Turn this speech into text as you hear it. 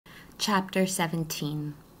Chapter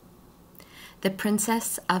 17. The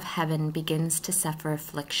Princess of Heaven begins to suffer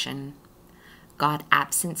affliction. God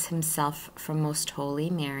absents himself from Most Holy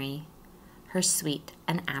Mary. Her sweet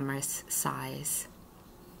and amorous sighs.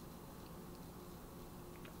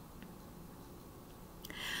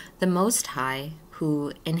 The Most High,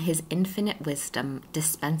 who in his infinite wisdom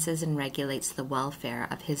dispenses and regulates the welfare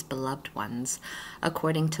of his beloved ones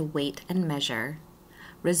according to weight and measure,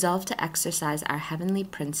 resolved to exercise our heavenly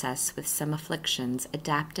princess with some afflictions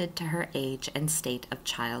adapted to her age and state of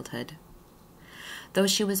childhood. Though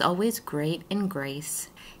she was always great in grace,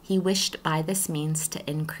 he wished by this means to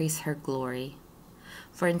increase her glory.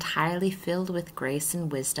 For entirely filled with grace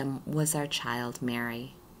and wisdom was our child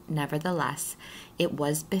Mary. Nevertheless, it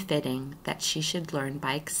was befitting that she should learn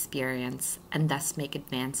by experience and thus make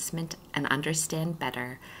advancement and understand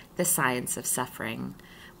better the science of suffering,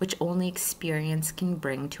 which only experience can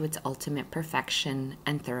bring to its ultimate perfection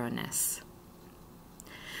and thoroughness.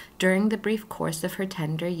 During the brief course of her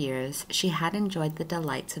tender years, she had enjoyed the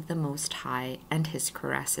delights of the Most High and his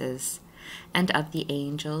caresses, and of the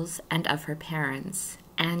angels and of her parents,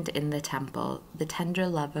 and in the temple, the tender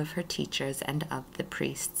love of her teachers and of the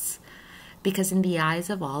priests, because in the eyes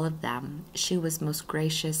of all of them, she was most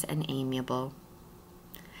gracious and amiable.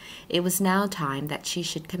 It was now time that she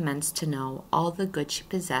should commence to know all the good she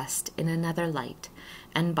possessed in another light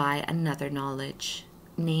and by another knowledge,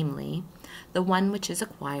 namely, the one which is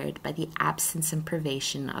acquired by the absence and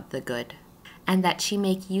privation of the good, and that she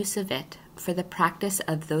make use of it for the practice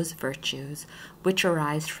of those virtues which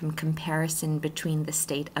arise from comparison between the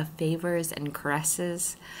state of favors and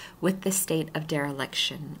caresses with the state of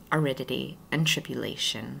dereliction, aridity, and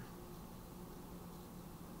tribulation.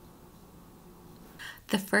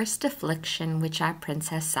 The first affliction which our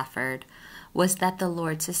princess suffered was that the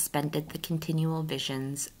Lord suspended the continual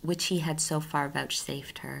visions which he had so far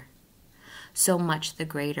vouchsafed her. So much the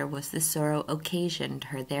greater was the sorrow occasioned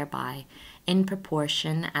her thereby, in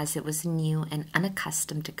proportion as it was a new and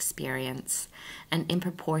unaccustomed experience, and in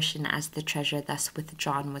proportion as the treasure thus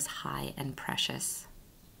withdrawn was high and precious.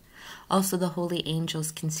 Also the holy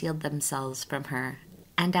angels concealed themselves from her,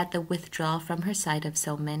 and at the withdrawal from her sight of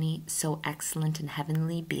so many, so excellent and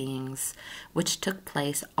heavenly beings, which took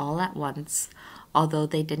place all at once, although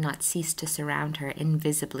they did not cease to surround her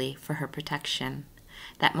invisibly for her protection,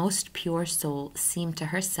 that most pure soul seemed to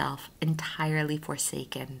herself entirely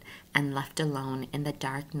forsaken and left alone in the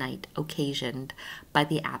dark night occasioned by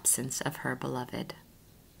the absence of her beloved.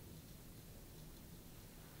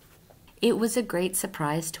 It was a great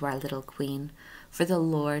surprise to our little queen, for the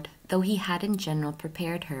Lord, though he had in general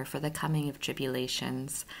prepared her for the coming of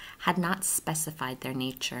tribulations, had not specified their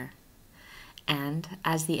nature. And,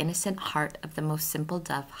 as the innocent heart of the most simple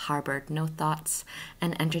dove harbored no thoughts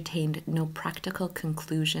and entertained no practical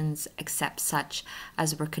conclusions except such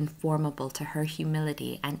as were conformable to her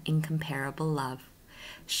humility and incomparable love,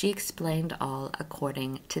 she explained all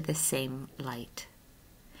according to the same light.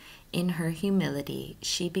 In her humility,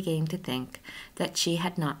 she began to think that she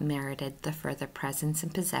had not merited the further presence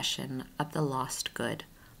and possession of the lost good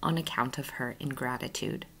on account of her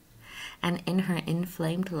ingratitude. And in her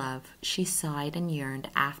inflamed love, she sighed and yearned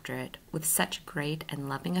after it with such great and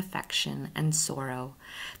loving affection and sorrow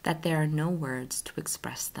that there are no words to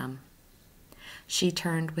express them. She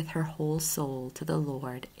turned with her whole soul to the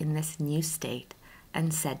Lord in this new state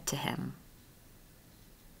and said to him,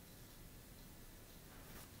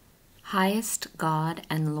 Highest God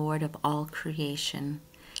and Lord of all creation,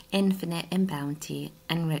 infinite in bounty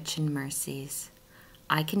and rich in mercies,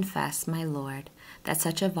 I confess, my Lord, that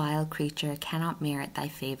such a vile creature cannot merit thy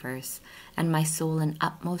favors, and my soul in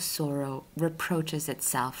utmost sorrow reproaches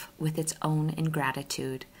itself with its own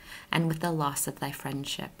ingratitude and with the loss of thy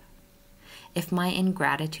friendship. If my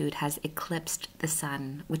ingratitude has eclipsed the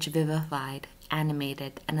sun which vivified,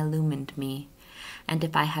 animated, and illumined me, and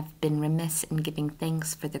if I have been remiss in giving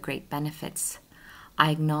thanks for the great benefits,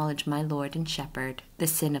 I acknowledge, my Lord and Shepherd, the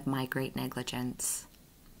sin of my great negligence.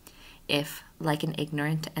 If, like an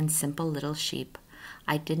ignorant and simple little sheep,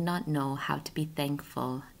 I did not know how to be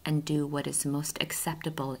thankful and do what is most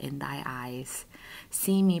acceptable in thy eyes,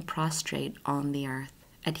 see me prostrate on the earth,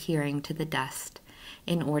 adhering to the dust,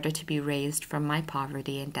 in order to be raised from my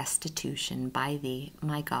poverty and destitution by thee,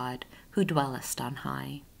 my God, who dwellest on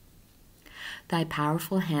high. Thy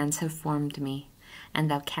powerful hands have formed me, and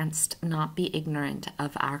thou canst not be ignorant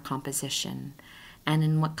of our composition, and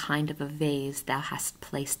in what kind of a vase thou hast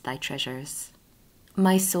placed thy treasures.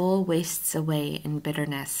 My soul wastes away in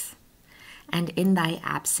bitterness, and in thy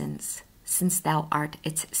absence, since thou art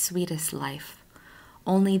its sweetest life,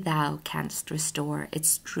 only thou canst restore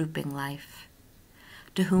its drooping life.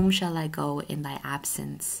 To whom shall I go in thy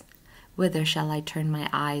absence? Whither shall I turn my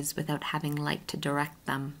eyes without having light to direct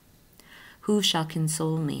them? Who shall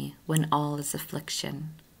console me when all is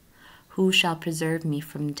affliction? Who shall preserve me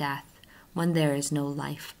from death when there is no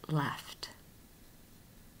life left?